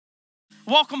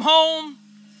Welcome home.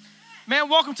 Man,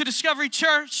 welcome to Discovery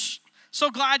Church. So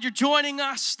glad you're joining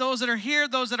us, those that are here,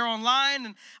 those that are online.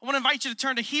 And I want to invite you to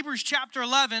turn to Hebrews chapter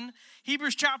 11.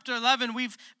 Hebrews chapter 11,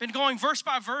 we've been going verse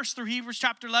by verse through Hebrews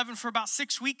chapter 11 for about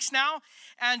 6 weeks now.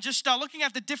 And just looking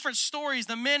at the different stories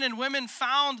the men and women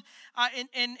found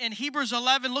in Hebrews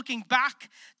 11, looking back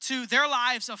to their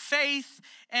lives of faith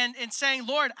and saying,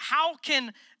 Lord, how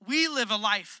can we live a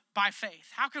life by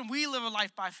faith? How can we live a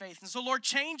life by faith? And so, Lord,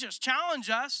 change us, challenge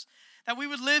us, that we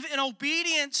would live in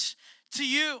obedience to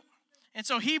you. And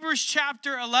so Hebrews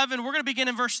chapter 11, we're going to begin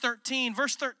in verse 13.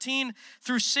 Verse 13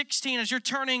 through 16, as you're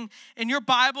turning in your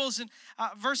Bibles, and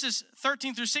verses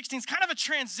 13 through 16, it's kind of a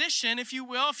transition, if you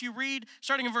will, if you read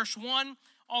starting in verse 1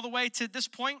 all the way to this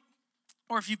point,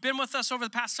 or if you've been with us over the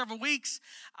past several weeks,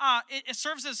 it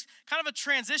serves as kind of a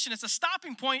transition. It's a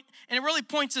stopping point, and it really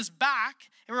points us back.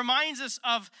 It reminds us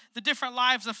of the different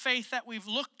lives of faith that we've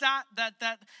looked at,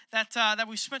 that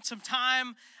we've spent some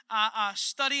time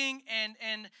studying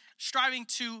and striving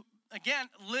to, again,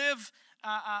 live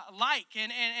like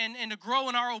and to grow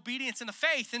in our obedience in the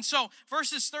faith. And so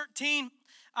verses 13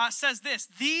 says this: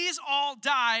 these all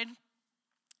died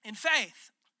in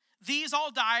faith. These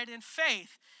all died in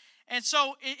faith. And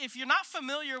so if you're not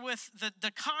familiar with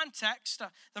the context,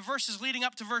 the verses leading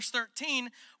up to verse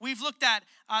 13, we've looked at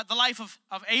the life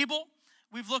of Abel.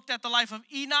 We've looked at the life of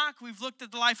Enoch. We've looked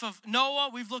at the life of Noah.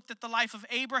 We've looked at the life of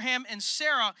Abraham and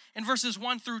Sarah in verses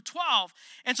 1 through 12.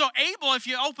 And so Abel, if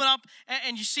you open up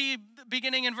and you see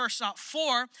beginning in verse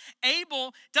 4,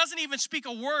 Abel doesn't even speak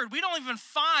a word. We don't even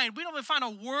find a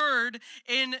word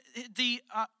in the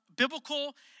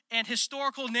biblical and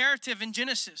historical narrative in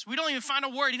Genesis. We don't even find a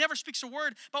word. He never speaks a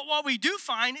word. But what we do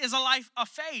find is a life of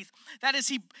faith. That is,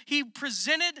 he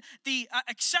presented the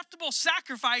acceptable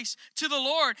sacrifice to the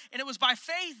Lord, and it was by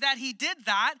faith that he did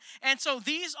that. And so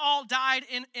these all died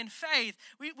in faith.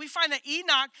 We find that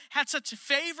Enoch had such a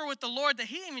favor with the Lord that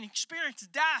he didn't even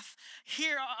experienced death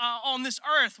here on this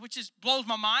earth, which blows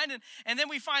my mind. And then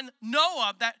we find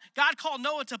Noah, that God called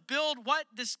Noah to build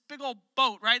this big old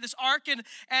boat, right? This ark, and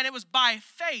it was by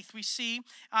faith. We see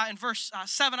in verse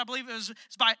 7, I believe it was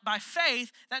by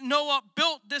faith that Noah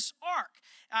built this ark.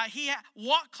 He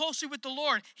walked closely with the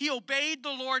Lord. He obeyed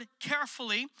the Lord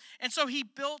carefully. And so he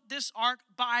built this ark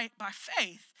by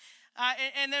faith.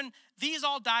 And then these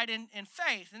all died in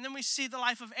faith. And then we see the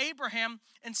life of Abraham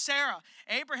and Sarah.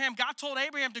 God told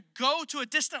Abraham to go to a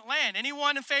distant land.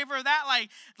 Anyone in favor of that? Like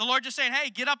the Lord just saying, hey,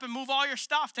 get up and move all your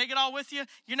stuff. Take it all with you.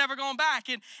 You're never going back.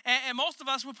 And most of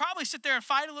us would probably sit there and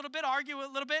fight a little bit, argue a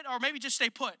little bit, or maybe just stay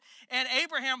put. And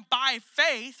Abraham, by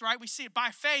faith, right? We see it by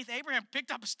faith. Abraham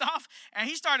picked up his stuff and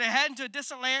he started heading to a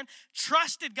distant land,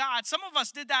 trusted God. Some of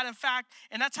us did that, in fact,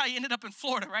 and that's how you ended up in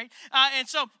Florida, right? And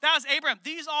so that was Abraham.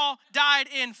 These all died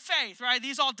in faith, right?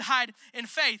 These all died in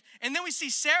faith. And then we see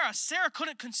Sarah. Sarah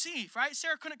couldn't conceive, right?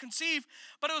 Sarah couldn't conceive,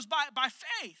 but it was by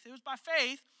faith. It was by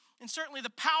faith, and certainly the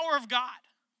power of God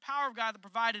that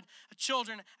provided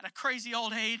children at a crazy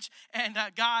old age. And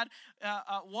God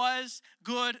was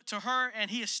good to her, and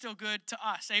he is still good to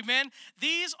us. Amen?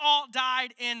 These all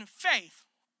died in faith,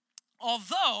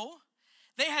 although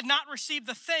they had not received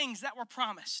the things that were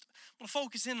promised. I'm going to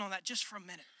focus in on that just for a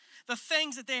minute. The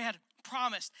things that they had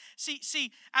promised.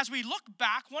 See, as we look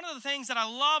back, one of the things that I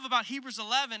love about Hebrews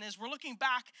 11 is we're looking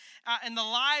back in the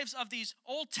lives of these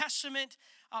Old Testament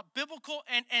biblical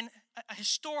and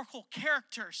historical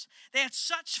characters. They had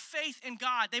such faith in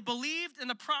God. They believed in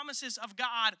the promises of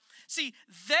God. See,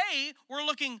 they were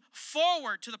looking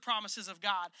forward to the promises of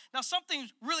God. Now, something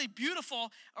really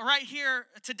beautiful right here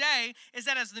today is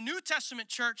that as the New Testament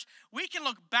church, we can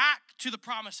look back to the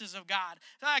promises of God.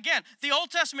 Again, the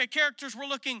Old Testament characters were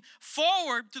looking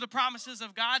forward to the promises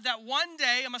of God, that one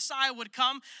day a Messiah would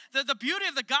come. The beauty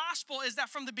of the gospel is that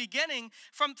from the beginning,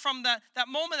 from that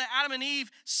moment that Adam and Eve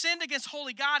sinned against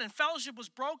holy God and fellowship was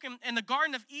broken in the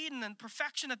Garden of Eden, and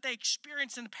perfection that they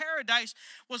experienced in paradise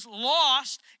was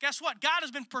lost. Guess what? God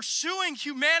has been pursuing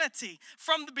humanity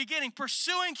from the beginning,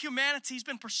 pursuing humanity. He's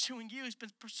been pursuing you. He's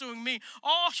been pursuing me.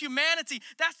 All humanity.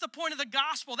 That's the point of the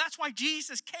gospel. That's why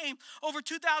Jesus came over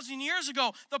 2,000 years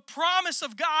ago. The promise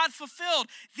of God fulfilled.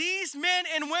 These men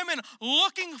and women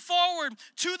looking forward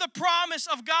to the promise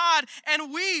of God,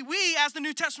 and we as the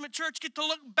New Testament church get to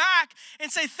look back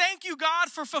and say, thank you, God,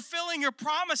 for fulfilling your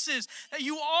promises, that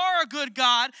you are a good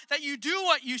God, that you do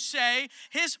what you say.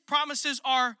 His promises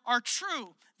are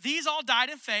true. These all died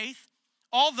in faith,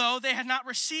 although they had not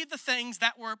received the things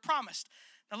that were promised.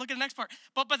 Now look at the next part.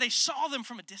 But they saw them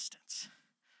from a distance.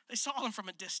 They saw them from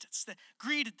a distance. They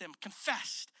greeted them,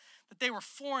 confessed that they were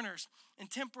foreigners and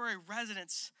temporary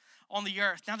residents on the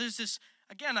earth. Now there's this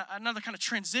again, another kind of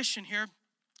transition here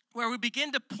where we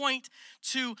begin to point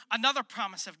to another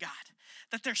promise of God,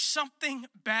 that there's something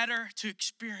better to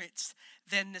experience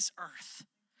than this earth.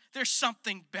 There's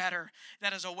something better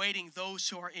that is awaiting those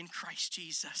who are in Christ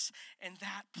Jesus. And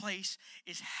that place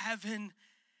is heaven.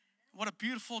 What a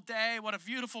beautiful day. What a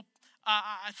beautiful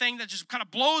thing that just kind of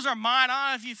blows our mind.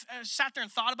 I don't know if you've sat there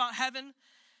and thought about heaven.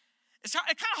 It's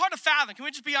kind of hard to fathom. Can we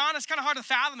just be honest? It's kind of hard to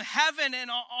fathom heaven and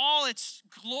all its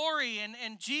glory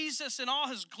and Jesus and all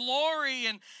his glory.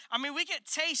 And I mean, we get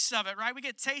tastes of it, right? We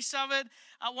get tastes of it.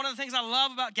 One of the things I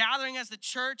love about gathering as the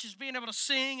church is being able to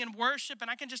sing and worship.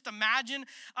 And I can just imagine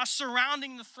us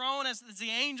surrounding the throne as the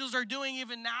angels are doing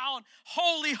even now. And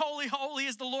holy, holy, holy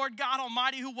is the Lord God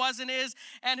Almighty, who was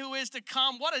and who is to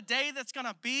come. What a day that's going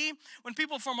to be when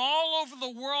people from all over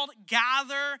the world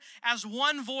gather as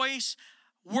one voice,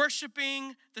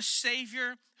 worshiping the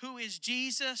Savior who is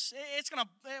Jesus. It's gonna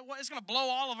blow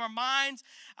all of our minds.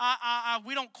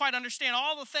 We don't quite understand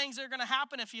all the things that are gonna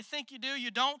happen. If you think you do,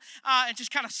 you don't. And just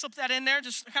kind of slip that in there,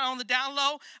 just kind of on the down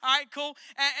low. All right, cool.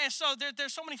 And so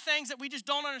there's so many things that we just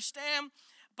don't understand.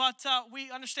 But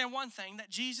we understand one thing, that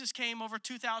Jesus came over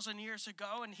 2,000 years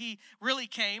ago, and he really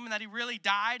came, and that he really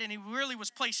died, and he really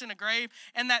was placed in a grave,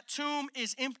 and that tomb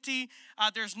is empty.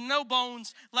 There's no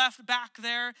bones left back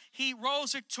there. He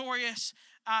rose victorious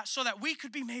so that we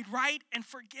could be made right and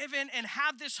forgiven and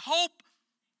have this hope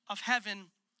of heaven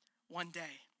one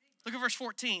day. Look at verse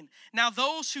 14. Now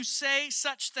those who say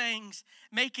such things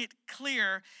make it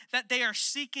clear that they are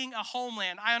seeking a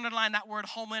homeland. I underline that word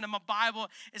homeland in my Bible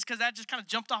is because that just kind of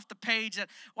jumped off the page. That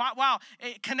wow,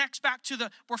 it connects back to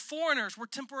we're foreigners, we're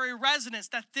temporary residents,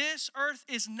 that this earth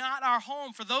is not our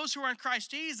home. For those who are in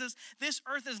Christ Jesus, this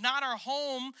earth is not our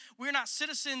home. We're not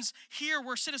citizens here,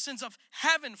 we're citizens of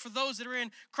heaven for those that are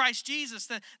in Christ Jesus.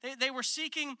 That they were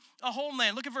seeking a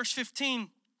homeland. Look at verse 15.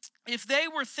 If they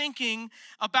were thinking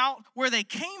about where they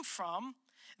came from,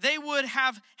 they would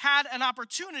have had an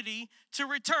opportunity to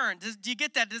return. Do you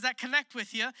get that? Does that connect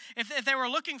with you? If they were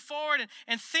looking forward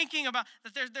and thinking about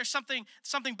that there's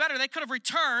something better, they could have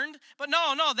returned. But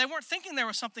no, they weren't thinking there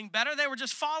was something better. They were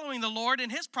just following the Lord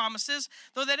and his promises,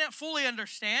 though they didn't fully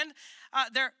understand.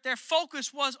 Their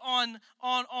focus was on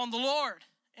the Lord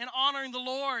and honoring the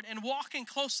Lord and walking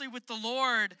closely with the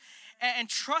Lord and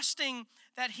trusting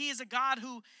that he is a God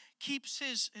who keeps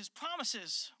his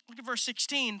promises. Look at verse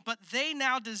 16. But they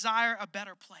now desire a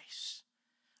better place,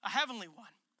 a heavenly one.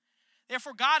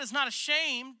 Therefore, God is not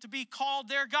ashamed to be called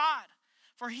their God,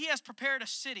 for he has prepared a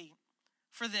city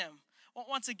for them. Well,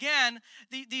 once again,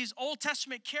 these Old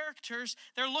Testament characters,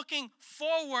 they're looking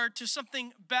forward to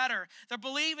something better. They're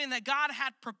believing that God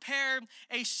had prepared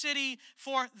a city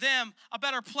for them, a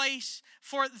better place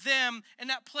for them. And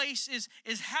that place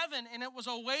is heaven, and it was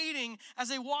awaiting as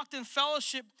they walked in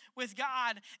fellowship with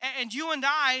God. And you and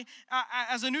I,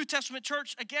 as a New Testament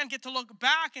church, again, get to look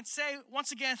back and say,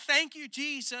 once again, thank you,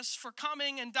 Jesus, for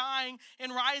coming and dying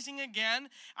and rising again.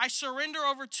 I surrender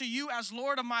over to you as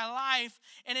Lord of my life,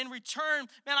 and in return,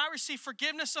 man, I receive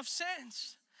forgiveness of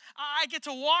sins. I get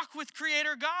to walk with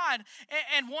Creator God.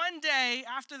 And one day,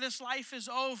 after this life is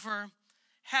over,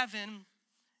 heaven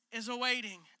is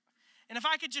awaiting. And if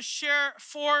I could just share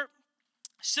 4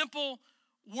 simple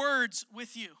words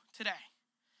with you today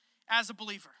as a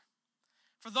believer.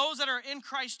 For those that are in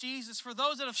Christ Jesus, for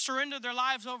those that have surrendered their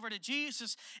lives over to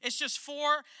Jesus, it's just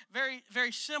 4 very,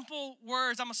 very simple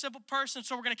words. I'm a simple person,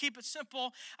 so we're going to keep it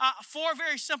simple. 4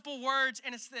 very simple words,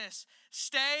 and it's this: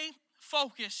 stay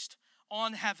focused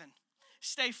on heaven.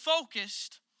 Stay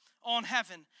focused on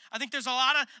heaven. I think there's a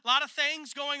lot of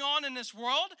things going on in this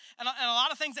world, and a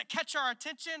lot of things that catch our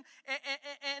attention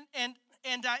and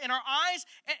in our eyes,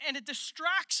 and it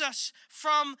distracts us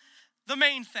from the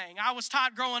main thing. I was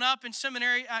taught growing up in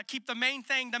seminary, keep the main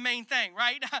thing,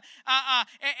 right?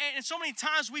 And so many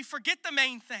times we forget the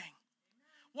main thing.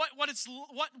 What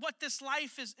this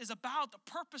life is about,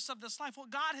 the purpose of this life,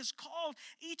 what God has called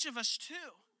each of us to.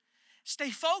 Stay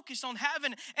focused on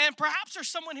heaven. And perhaps there's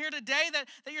someone here today that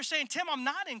you're saying, Tim, I'm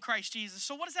not in Christ Jesus.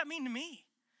 So what does that mean to me?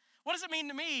 What does it mean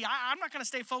to me? I'm not going to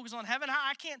stay focused on heaven.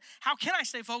 How can I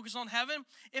stay focused on heaven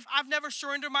if I've never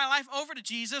surrendered my life over to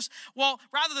Jesus? Well,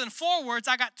 rather than 4 words,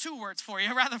 I got 2 words for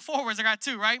you. Rather than 4 words, I got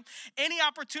 2, right? Any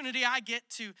opportunity I get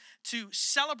to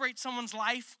celebrate someone's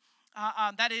life,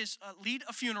 that is lead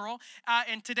a funeral.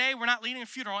 And today we're not leading a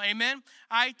funeral, amen?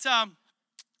 All right.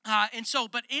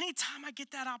 But anytime I get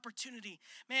that opportunity,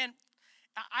 man,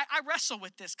 I wrestle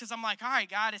with this because I'm like, all right,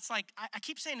 God, it's like I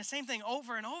keep saying the same thing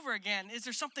over and over again. Is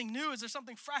there something new? Is there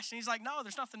something fresh? And he's like, no,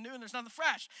 there's nothing new and there's nothing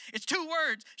fresh. It's 2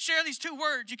 words. Share these 2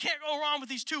 words. You can't go wrong with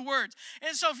these 2 words.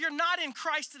 And so if you're not in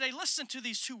Christ today, listen to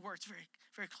these 2 words very,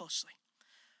 very closely.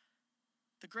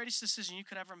 The greatest decision you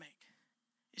could ever make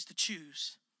is to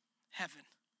choose heaven.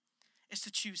 Is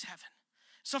to choose heaven.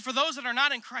 So for those that are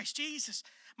not in Christ Jesus,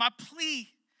 my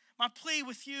plea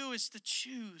with you is to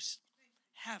choose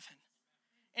heaven.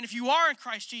 And if you are in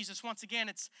Christ Jesus, once again,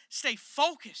 it's stay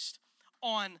focused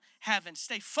on heaven.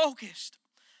 Stay focused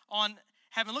on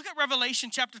heaven. Look at Revelation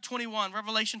chapter 21.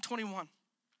 Revelation 21,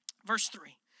 verse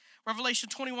 3. Revelation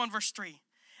 21, verse 3.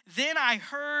 Then I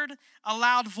heard a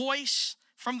loud voice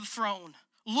from the throne.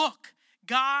 Look,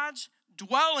 God's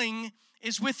dwelling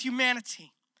is with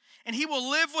humanity, and he will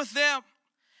live with them.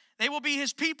 They will be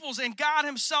his peoples, and God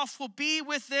himself will be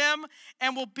with them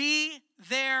and will be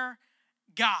their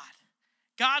God.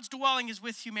 God's dwelling is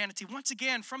with humanity. Once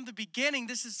again, from the beginning,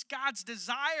 this is God's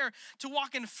desire to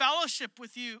walk in fellowship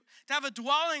with you, to have a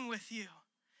dwelling with you.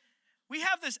 We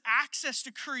have this access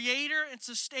to creator and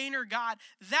sustainer God.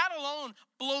 That alone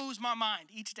blows my mind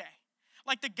each day.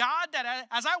 Like the God that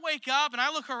as I wake up and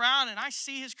I look around and I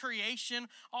see his creation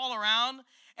all around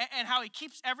and how he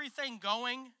keeps everything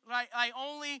going, like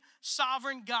only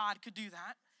sovereign God could do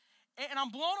that. And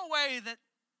I'm blown away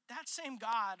that same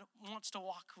God wants to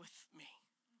walk with me.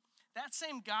 That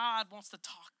same God wants to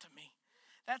talk to me.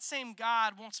 That same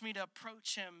God wants me to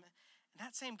approach him. And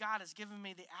that same God has given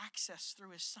me the access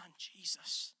through his son,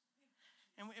 Jesus.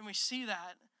 And we see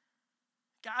that.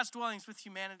 God's dwelling is with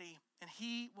humanity, and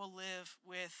he will live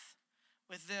with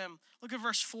them. Look at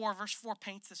verse 4. Verse 4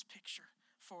 paints this picture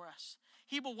for us.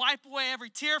 He will wipe away every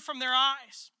tear from their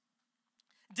eyes.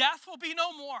 Death will be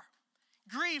no more.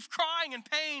 Grief, crying, and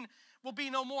pain will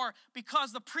be no more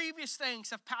because the previous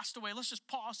things have passed away. Let's just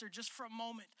pause there just for a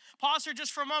moment. Pause here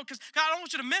just for a moment because, God, I don't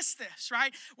want you to miss this,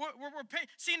 right? We're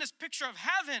seeing this picture of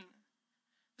heaven.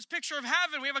 This picture of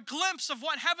heaven. We have a glimpse of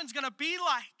what heaven's going to be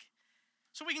like.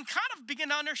 So we can kind of begin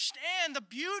to understand the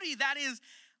beauty that is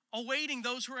awaiting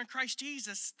those who are in Christ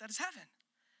Jesus, that is heaven.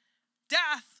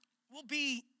 Death will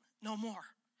be no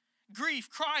more. Grief,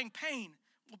 crying, pain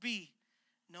will be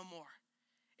no more.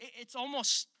 It's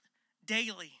almost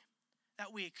daily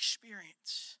that we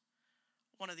experience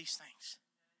one of these things.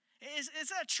 Is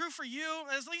that true for you?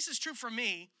 At least it's true for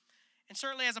me. And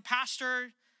certainly as a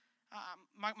pastor,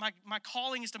 my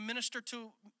calling is to minister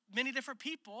to many different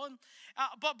people. And,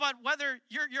 but whether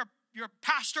you're a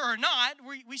pastor or not,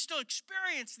 we still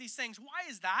experience these things. Why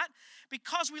is that?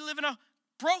 Because we live in a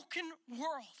broken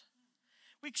world.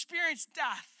 We experience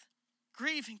death,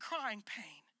 grieving, crying,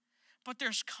 pain. But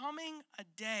there's coming a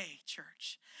day,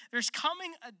 church. There's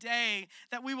coming a day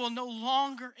that we will no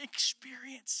longer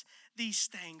experience these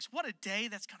things. What a day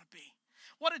that's going to be.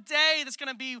 What a day that's going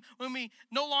to be when we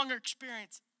no longer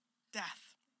experience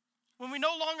death. When we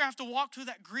no longer have to walk through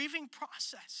that grieving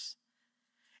process.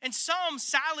 And some,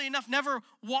 sadly enough, never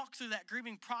walk through that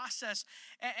grieving process.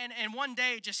 And one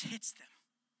day it just hits them.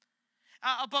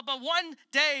 But one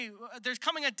day, there's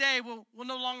coming a day we'll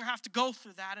no longer have to go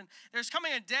through that. And there's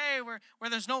coming a day where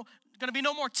there's going to be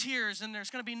no more tears and there's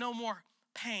going to be no more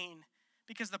pain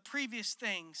because the previous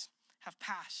things have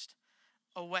passed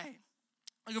away.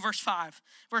 Look at verse 5.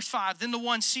 Verse 5, then the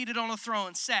one seated on the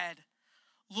throne said,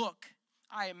 look,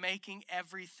 I am making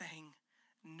everything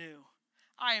new.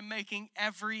 I am making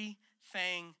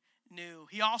everything new.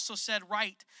 He also said,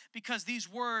 write, because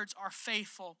these words are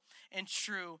faithful and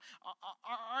true.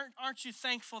 Aren't you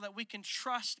thankful that we can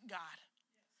trust God?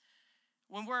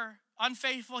 When we're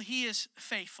unfaithful, he is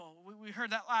faithful. We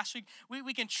heard that last week.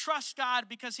 We can trust God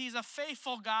because he's a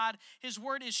faithful God. His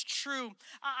word is true.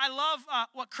 I love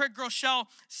what Craig Groeschel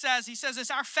says. He says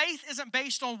this, our faith isn't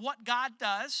based on what God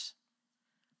does.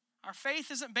 Our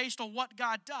faith isn't based on what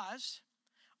God does.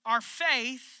 Our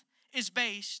faith is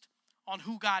based on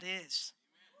who God is.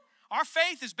 Our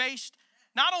faith is based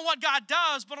not on what God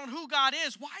does, but on who God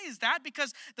is. Why is that?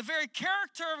 Because the very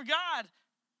character of God,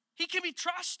 he can be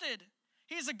trusted.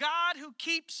 He's a God who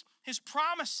keeps his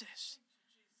promises.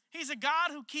 He's a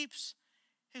God who keeps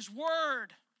his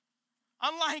word.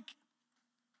 Unlike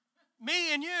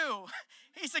me and you,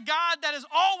 he's a God that is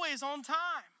always on time.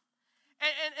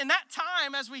 And that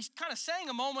time, as we kind of sang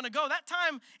a moment ago, that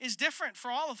time is different for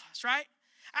all of us, right?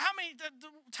 How many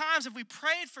times have we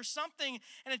prayed for something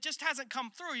and it just hasn't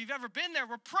come through? You've ever been there?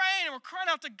 We're praying and we're crying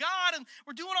out to God and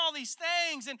we're doing all these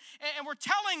things and we're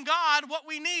telling God what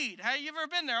we need. Have you ever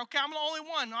been there? Okay, I'm the only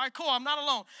one. All right, cool. I'm not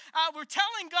alone. We're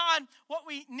telling God what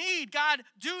we need. God,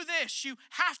 do this. You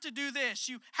have to do this.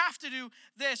 You have to do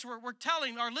this. We're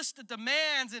telling our list of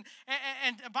demands. And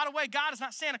by the way, God is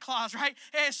not Santa Claus, right?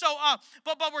 And so,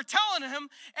 but we're telling him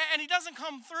and he doesn't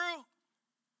come through.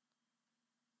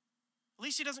 At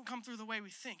least he doesn't come through the way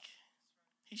we think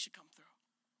he should come through.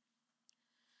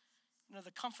 You know,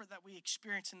 the comfort that we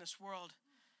experience in this world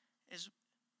is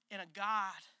in a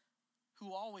God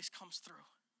who always comes through.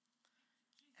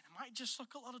 And it might just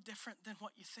look a little different than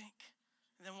what you think,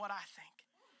 than what I think.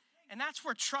 And that's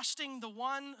where trusting the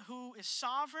one who is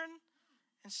sovereign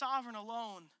and sovereign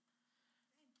alone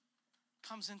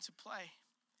comes into play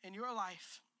in your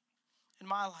life, in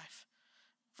my life.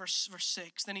 Verse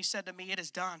 6, then he said to me, it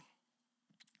is done.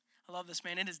 I love this,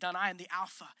 man. It is done. I am the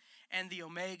Alpha and the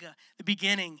Omega, the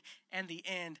beginning and the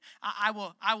end. I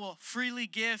will freely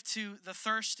give to the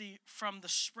thirsty from the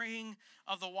spring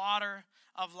of the water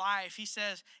of life. He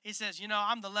says, you know,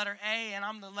 I'm the letter A and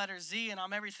I'm the letter Z and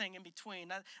I'm everything in between.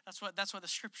 That's what the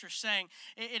scripture's saying.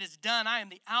 It is done. I am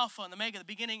the Alpha and the Omega, the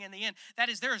beginning and the end. That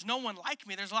is, there is no one like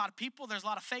me. There's a lot of people, there's a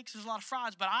lot of fakes, there's a lot of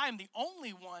frauds, but I am the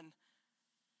only one.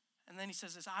 And then he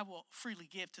says this, I will freely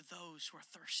give to those who are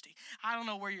thirsty. I don't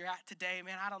know where you're at today,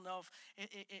 man. I don't know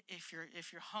if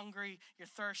you're hungry, you're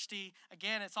thirsty.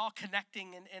 Again, it's all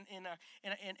connecting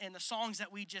in the songs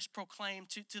that we just proclaimed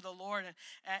to the Lord.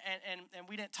 And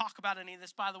we didn't talk about any of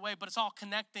this, by the way, but it's all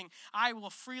connecting. I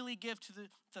will freely give to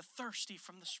the thirsty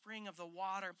from the spring of the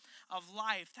water of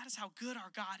life. That is how good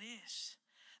our God is.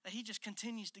 That he just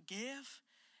continues to give,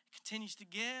 continues to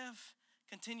give,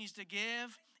 continues to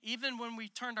give. Even when we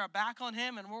turned our back on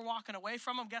him and we're walking away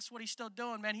from him, guess what he's still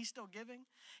doing, man? He's still giving.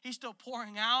 He's still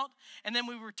pouring out. And then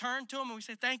we return to him and we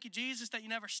say, thank you, Jesus, that you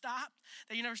never stopped,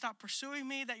 that you never stopped pursuing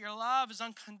me, that your love is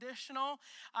unconditional,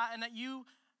 and that you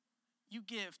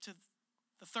give to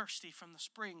the thirsty from the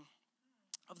spring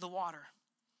of the water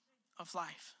of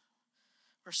life.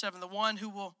 Verse 7, the one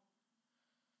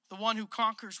who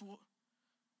conquers will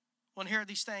inherit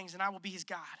these things, and I will be his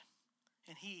God,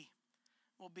 and he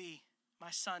will be my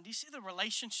son. Do you see the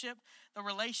relationship? The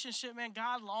relationship, man,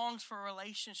 God longs for a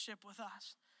relationship with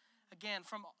us. Again,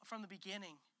 from the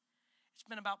beginning, it's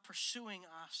been about pursuing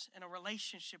us and a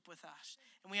relationship with us.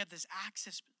 And we have this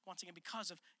access, once again,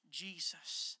 because of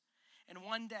Jesus. And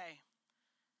one day,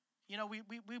 you know,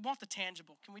 we want the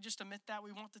tangible. Can we just admit that?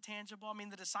 We want the tangible. I mean,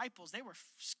 the disciples, they were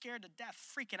scared to death,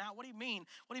 freaking out. What do you mean?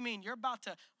 What do you mean? You're about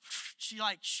to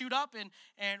shoot up,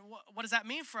 and what does that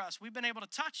mean for us? We've been able to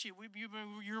touch you.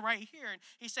 You're right here. And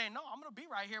he's saying, no, I'm going to be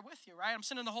right here with you, right? I'm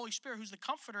sending the Holy Spirit, who's the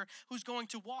comforter, who's going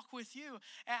to walk with you.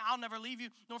 And I'll never leave you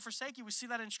nor forsake you. We see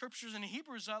that in scriptures in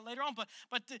Hebrews later on. But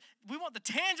we want the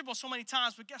tangible so many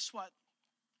times. But guess what?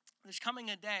 There's coming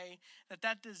a day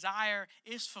that desire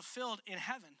is fulfilled in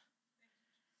heaven,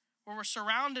 where we're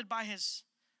surrounded by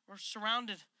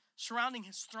surrounding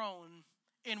his throne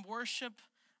in worship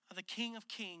of the King of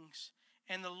Kings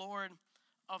and the Lord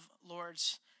of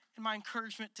Lords. And my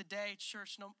encouragement today,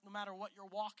 church, no matter what you're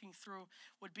walking through,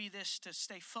 would be this: to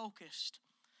stay focused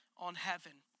on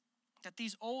heaven. That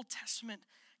these Old Testament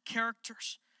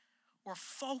characters were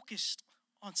focused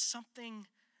on something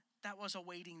that was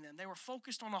awaiting them. They were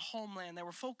focused on a homeland. They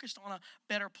were focused on a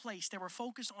better place. They were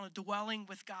focused on a dwelling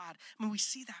with God. I mean, we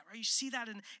see that, right? You see that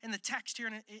in the text here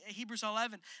in Hebrews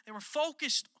 11. They were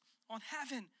focused on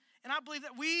heaven. And I believe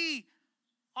that we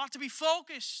ought to be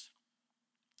focused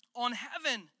on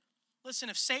heaven. Listen,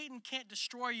 if Satan can't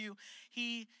destroy you,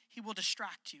 he will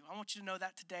distract you. I want you to know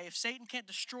that today. If Satan can't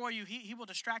destroy you, he will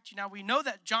distract you. Now, we know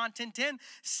that John 10:10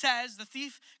 says the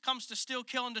thief comes to steal,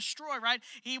 kill, and destroy, right?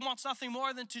 He wants nothing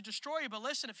more than to destroy you. But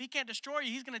listen, if he can't destroy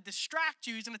you, he's going to distract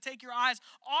you. He's going to take your eyes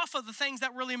off of the things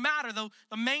that really matter, the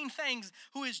main things,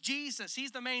 who is Jesus.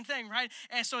 He's the main thing, right?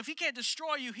 And so if he can't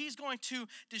destroy you, he's going to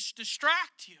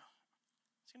distract you.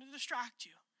 He's going to distract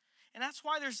you. And that's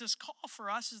why there's this call for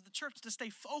us as the church to stay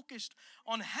focused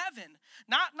on heaven.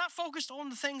 Not focused on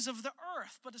the things of the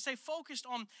earth, but to stay focused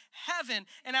on heaven.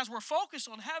 And as we're focused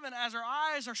on heaven, as our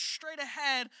eyes are straight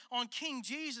ahead on King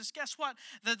Jesus, guess what?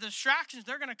 The distractions,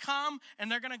 they're going to come and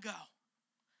they're going to go.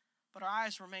 But our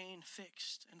eyes remain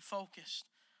fixed and focused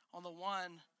on the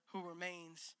one who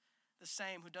remains the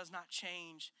same, who does not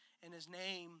change, and his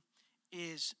name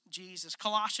is Jesus.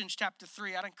 Colossians chapter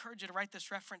 3, I'd encourage you to write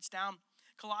this reference down.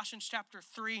 Colossians chapter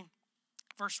 3,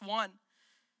 verse 1.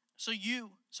 So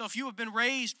if you have been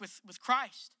raised with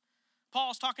Christ,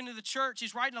 Paul's talking to the church.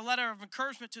 He's writing a letter of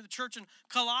encouragement to the church in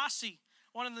Colossae,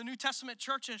 one of the New Testament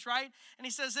churches, right? And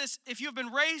he says this, if you've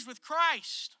been raised with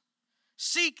Christ,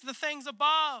 seek the things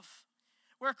above,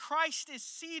 where Christ is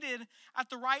seated at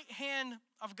the right hand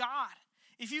of God.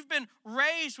 If you've been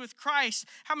raised with Christ,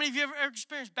 how many of you have ever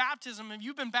experienced baptism? Have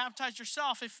you been baptized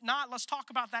yourself? If not, let's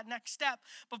talk about that next step.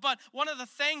 But one of the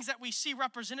things that we see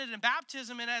represented in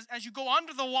baptism, and as you go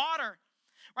under the water,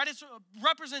 right, it's a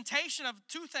representation of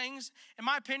two things, in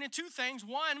my opinion, two things.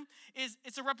 One is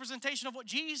it's a representation of what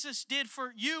Jesus did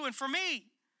for you and for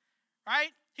me, right?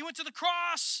 He went to the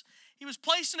cross, he was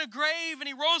placed in a grave, and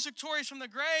he rose victorious from the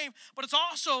grave, but it's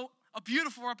also a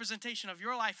beautiful representation of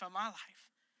your life and my life.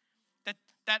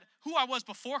 That who I was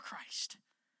before Christ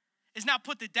is now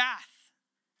put to death.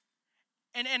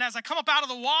 And as I come up out of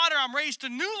the water, I'm raised to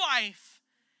new life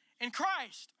in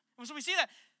Christ. And so we see that.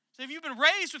 So if you've been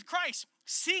raised with Christ,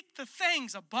 seek the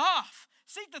things above.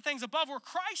 Seek the things above where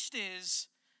Christ is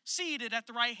seated at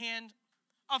the right hand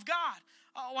of God.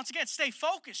 Once again, stay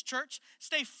focused, church.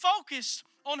 Stay focused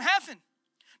on heaven.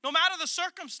 No matter the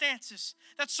circumstances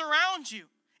that surround you.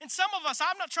 And some of us,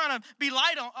 I'm not trying to be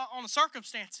light on the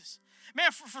circumstances.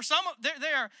 Man, for some,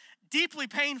 they are deeply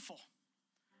painful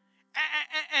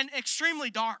and extremely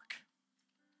dark.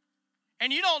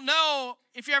 And you don't know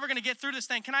if you're ever going to get through this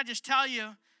thing. Can I just tell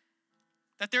you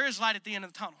that there is light at the end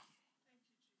of the tunnel?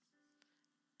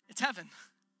 It's heaven.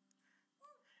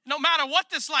 No matter what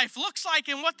this life looks like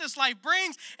and what this life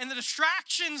brings and the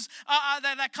distractions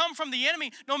that come from the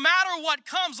enemy, no matter what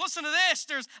comes, listen to this,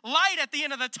 there's light at the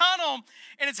end of the tunnel,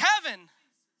 and it's heaven.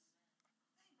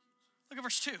 Look at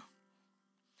verse 2.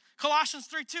 Colossians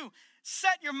 3:2,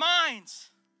 set your minds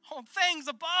on things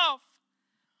above,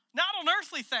 not on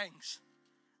earthly things.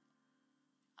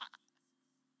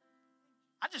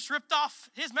 I just ripped off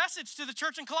his message to the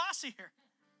church in Colossae here.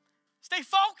 Stay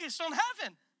focused on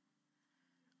heaven.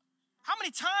 How many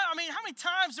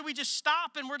times do we just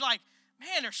stop and we're like,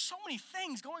 man, there's so many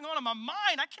things going on in my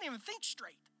mind, I can't even think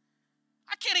straight.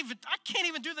 I can't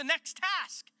even do the next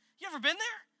task. You ever been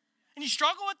there? And you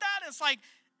struggle with that? It's like,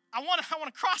 I want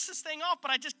to cross this thing off,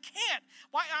 but I just can't.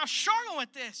 Why? I'm struggling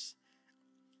with this.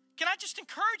 Can I just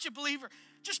encourage you, believer?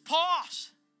 Just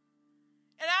pause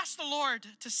and ask the Lord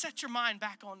to set your mind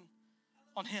back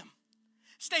on him.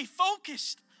 Stay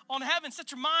focused on heaven.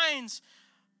 Set your minds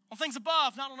on things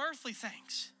above, not on earthly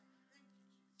things.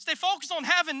 Stay focused on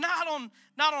heaven, not on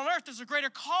earth. There's a greater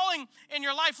calling in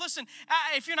your life. Listen,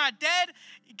 if you're not dead,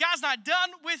 God's not done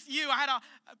with you. I had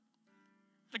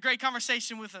a great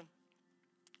conversation with an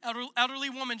elderly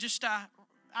woman just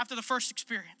after the first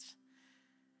experience.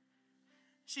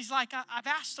 She's like, I've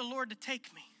asked the Lord to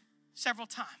take me several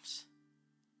times,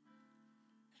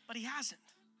 but he hasn't.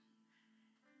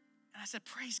 And I said,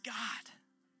 praise God.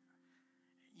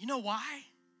 You know why?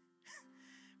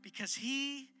 Because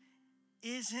he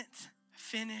isn't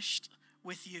finished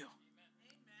with you.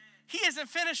 He isn't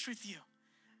finished with you.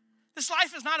 This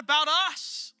life is not about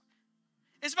us.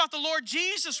 It's about the Lord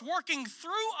Jesus working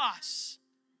through us.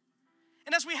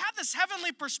 And as we have this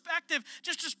heavenly perspective,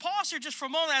 just pause here just for a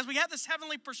moment. As we have this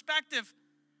heavenly perspective,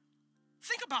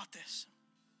 think about this.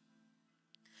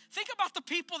 Think about the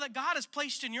people that God has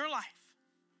placed in your life.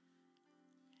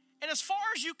 And as far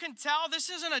as you can tell, this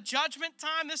isn't a judgment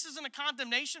time. This isn't a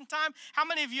condemnation time. How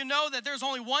many of you know that there's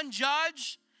only one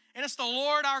judge, and it's the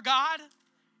Lord our God?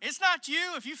 It's not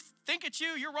you. If you think it's you,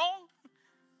 you're wrong.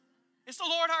 It's the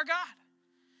Lord our God.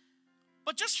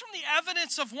 But just from the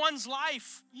evidence of one's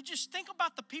life, you just think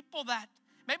about the people that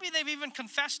maybe they've even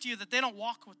confessed to you that they don't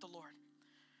walk with the Lord,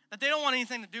 that they don't want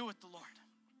anything to do with the Lord.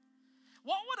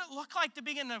 What would it look like to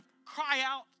begin to cry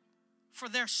out for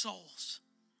their souls?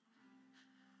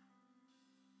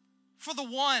 For the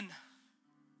one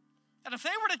that if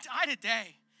they were to die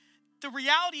today, the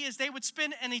reality is they would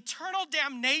spend an eternal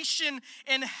damnation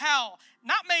in hell,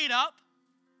 not made up.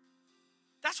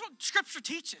 That's what Scripture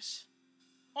teaches,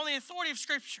 on the authority of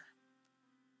Scripture.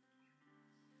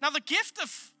 Now the gift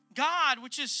of God,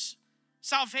 which is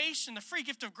salvation, the free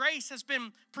gift of grace, has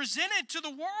been presented to the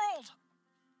world.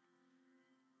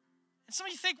 And some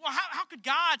of you think, well, how could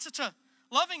God, such a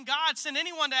loving God, send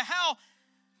anyone to hell?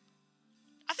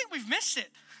 I think we've missed it.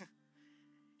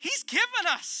 He's given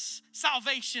us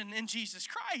salvation in Jesus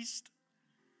Christ.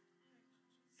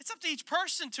 It's up to each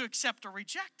person to accept or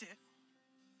reject it.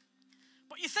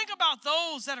 But you think about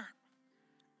those that are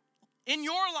in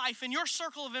your life, in your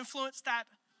circle of influence, that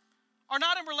are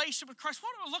not in relationship with Christ.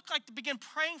 What would it look like to begin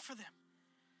praying for them?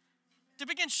 To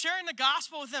begin sharing the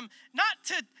gospel with them? Not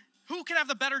to who can have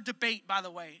the better debate, by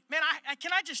the way. Man,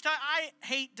 I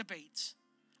hate debates.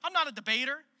 I'm not a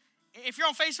debater. If you're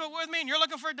on Facebook with me and you're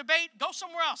looking for a debate, go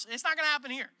somewhere else. It's not going to happen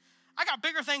here. I got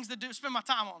bigger things to do, spend my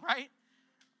time on, right?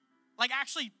 like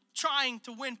actually trying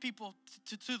to win people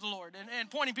to the Lord and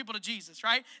pointing people to Jesus,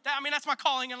 right? That's my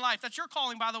calling in life. That's your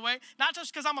calling, by the way. Not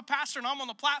just because I'm a pastor and I'm on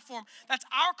the platform. That's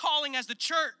our calling as the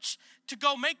church to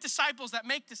go make disciples that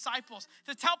make disciples,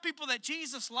 to tell people that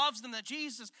Jesus loves them, that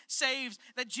Jesus saves,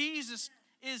 that Jesus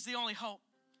is the only hope.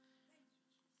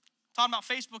 Talking about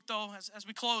Facebook, though, as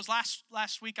we close,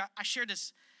 last week I shared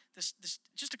this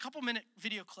just a couple minute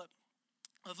video clip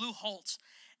of Lou Holtz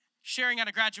sharing at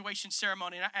a graduation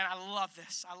ceremony, and I love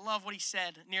this. I love what he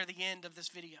said near the end of this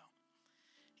video.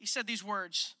 He said these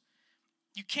words: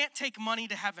 "You can't take money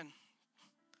to heaven,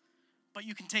 but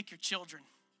you can take your children."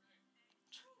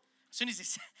 As soon as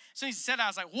he said that, I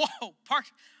was like, whoa,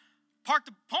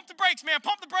 pump the brakes, man,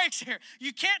 pump the brakes here.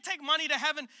 You can't take money to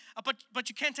heaven, but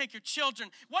you can take your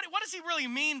children. What does he really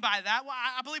mean by that? Well,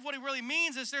 I believe what he really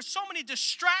means is there's so many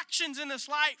distractions in this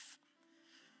life.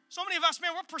 So many of us,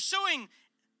 man, we're pursuing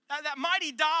that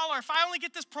mighty dollar. If I only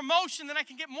get this promotion, then I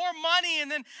can get more money,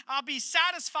 and then I'll be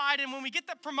satisfied. And when we get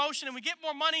that promotion and we get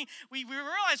more money, we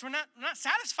realize we're not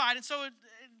satisfied. And so it's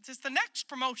just the next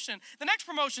promotion. The next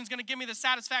promotion is going to give me the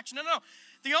satisfaction. No.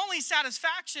 The only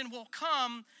satisfaction will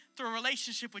come through a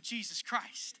relationship with Jesus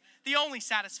Christ. The only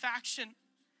satisfaction.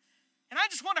 And I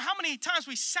just wonder how many times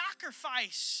we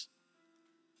sacrifice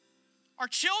our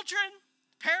children.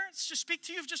 Parents, just speak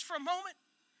to you just for a moment.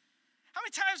 How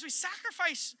many times we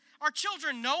sacrifice our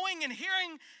children knowing and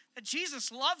hearing that Jesus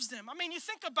loves them? You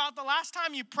think about the last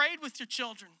time you prayed with your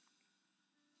children.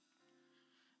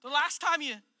 The last time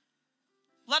you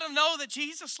let them know that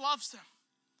Jesus loves them.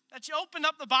 That you opened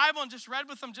up the Bible and just read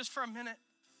with them just for a minute.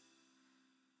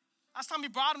 Last time you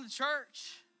brought them to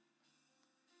church.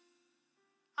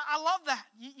 I love that.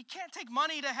 You can't take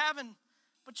money to heaven,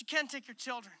 but you can take your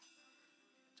children.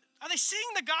 Are they seeing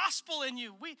the gospel in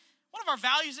you? One of our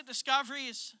values at Discovery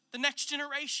is the next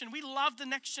generation. We love the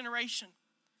next generation.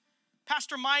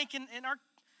 Pastor Mike and our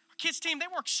kids team, they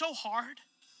work so hard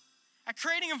at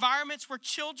creating environments where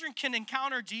children can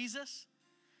encounter Jesus,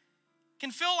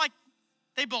 can feel like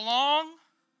they belong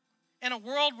in a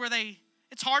world where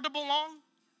it's hard to belong,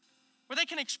 where they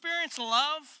can experience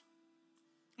love,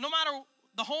 no matter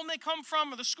the home they come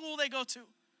from or the school they go to,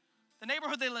 the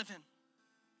neighborhood they live in.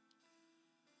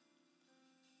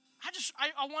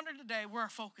 I wonder today where our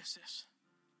focus is.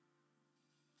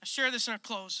 I share this in a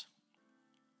close.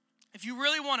 If you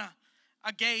really want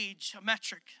a gauge, a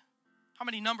metric, how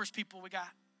many numbers people we got?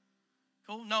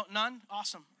 Cool? No, none?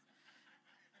 Awesome.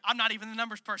 I'm not even the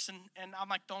numbers person, and I'm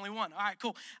like the only one. All right,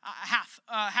 cool.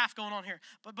 Half going on here.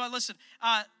 But listen,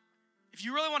 if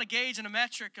you really want to gauge in a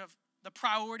metric of the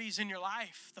priorities in your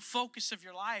life, the focus of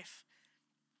your life,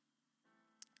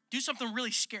 do something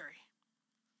really scary.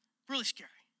 Really scary.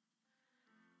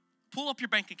 Pull up your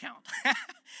bank account.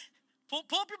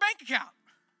 pull up your bank account.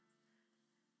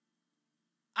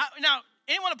 Now,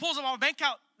 anyone that pulls up my bank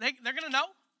account, they're going to know.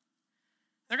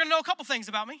 They're going to know a couple things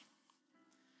about me.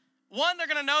 One, they're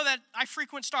going to know that I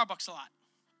frequent Starbucks a lot.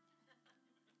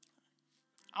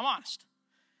 I'm honest.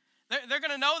 They're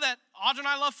going to know that Audra and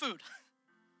I love food.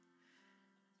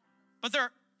 But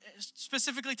they're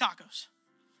specifically tacos.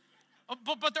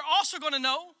 But they're also going to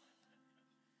know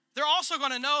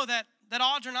that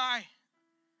Audra and I,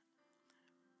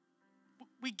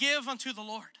 we give unto the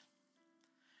Lord.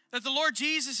 That the Lord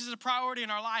Jesus is a priority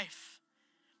in our life.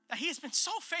 That he has been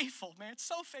so faithful, man,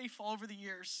 so faithful over the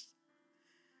years.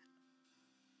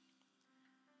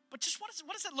 But just what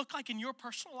does it look like in your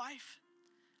personal life?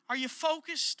 Are you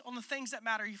focused on the things that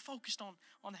matter? Are you focused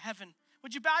on heaven?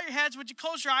 Would you bow your heads? Would you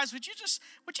close your eyes? Would you just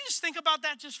think about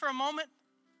that just for a moment?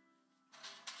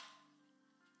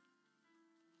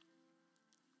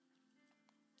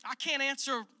 I can't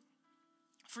answer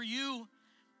for you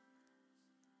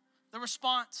your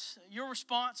response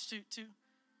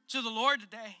to the Lord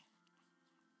today.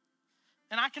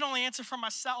 And I can only answer for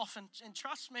myself, and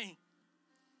trust me.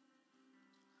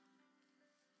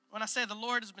 When I say the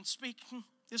Lord has been speaking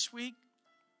this week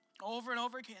over and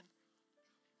over again.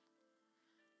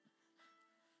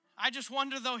 I just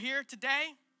wonder though here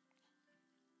today,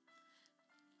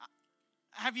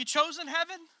 have you chosen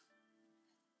heaven?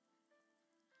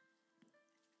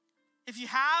 If you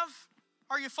have,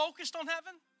 are you focused on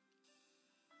heaven?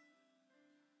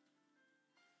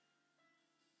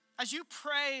 As you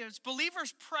pray, as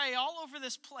believers pray all over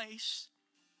this place,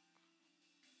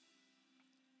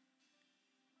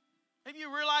 maybe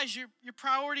you realize your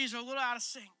priorities are a little out of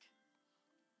sync.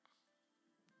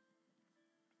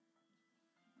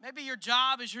 Maybe your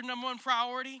job is your number one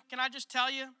priority. Can I just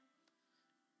tell you,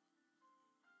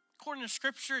 according to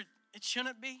Scripture, it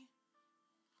shouldn't be.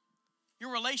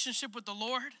 Your relationship with the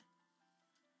Lord,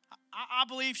 I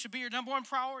believe, should be your number one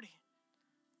priority.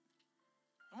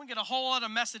 I'm going to get a whole other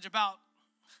message about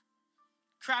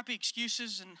crappy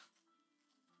excuses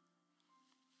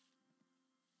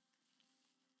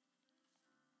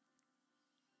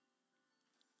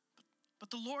But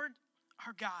the Lord,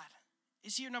 our God,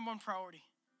 is He your number one priority?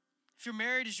 If you're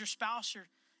married, is your spouse your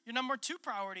number two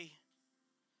priority?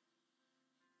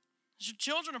 Is your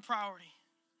children a priority?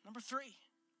 Number three.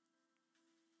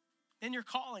 Then your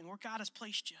calling, where God has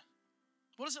placed you.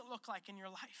 What does it look like in your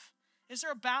life? Is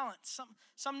there a balance?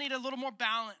 Some need a little more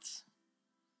balance.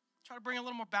 Try to bring a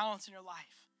little more balance in your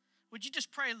life. Would you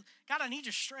just pray, God, I need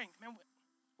your strength. Man,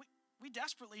 we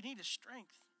desperately need His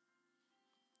strength.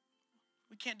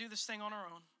 We can't do this thing on our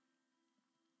own.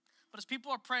 But as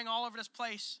people are praying all over this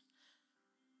place,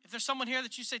 if there's someone here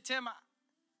that you say, Tim,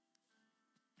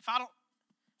 if I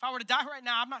were to die right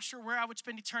now, I'm not sure where I would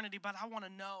spend eternity, but I want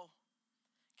to know.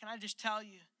 Can I just tell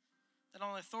you that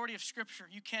on the authority of Scripture,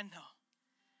 you can know.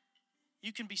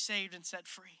 You can be saved and set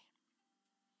free.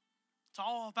 It's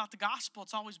all about the gospel.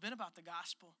 It's always been about the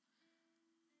gospel.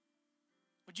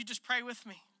 Would you just pray with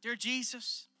me? Dear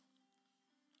Jesus,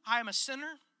 I am a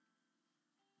sinner,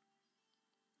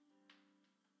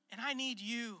 and I need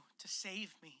you to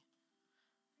save me.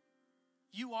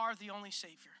 You are the only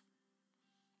Savior.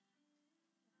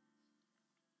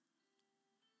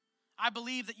 I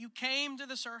believe that you came to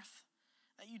this earth,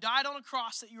 that you died on a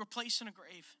cross, that you were placed in a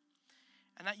grave,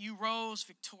 and that you rose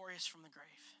victorious from the grave.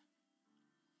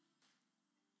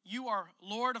 You are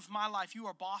Lord of my life. You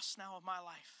are boss now of my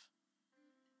life.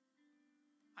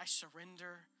 I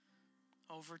surrender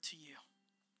over to you.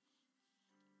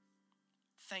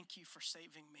 Thank you for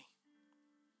saving me.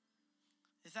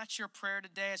 If that's your prayer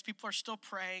today, as people are still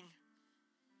praying,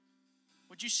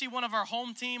 would you see one of our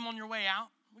home team on your way out?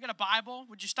 We got a Bible.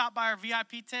 Would you stop by our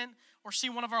VIP tent or see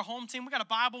one of our home team? We got a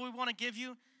Bible we want to give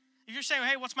you. If you're saying,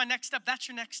 hey, what's my next step? That's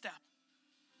your next step.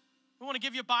 We want to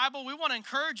give you a Bible. We want to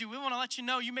encourage you. We want to let you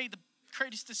know you made the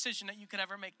greatest decision that you could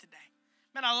ever make today.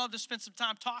 Man, I love to spend some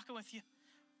time talking with you,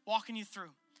 walking you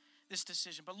through this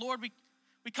decision. But Lord, we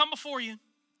come before you,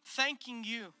 thanking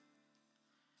you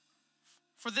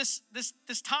for this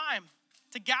time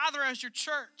to gather as your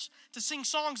church, to sing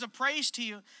songs of praise to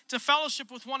you, to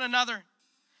fellowship with one another,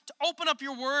 to open up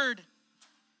your word,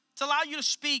 to allow you to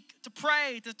speak, to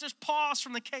pray, to just pause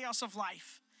from the chaos of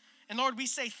life. And Lord, we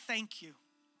say thank you,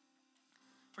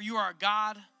 for you are a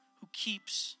God who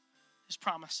keeps His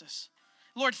promises.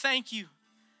 Lord, thank you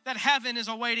that heaven is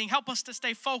awaiting. Help us to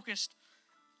stay focused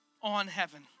on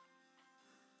heaven.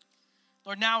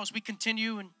 Lord, now as we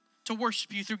continue to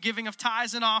worship you through giving of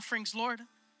tithes and offerings, Lord,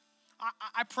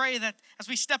 I pray that as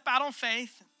we step out on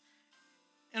faith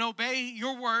and obey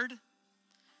your word,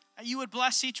 that you would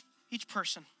bless each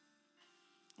person.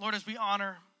 Lord, as we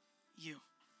honor you.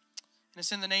 And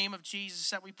it's in the name of Jesus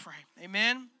that we pray.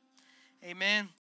 Amen. Amen.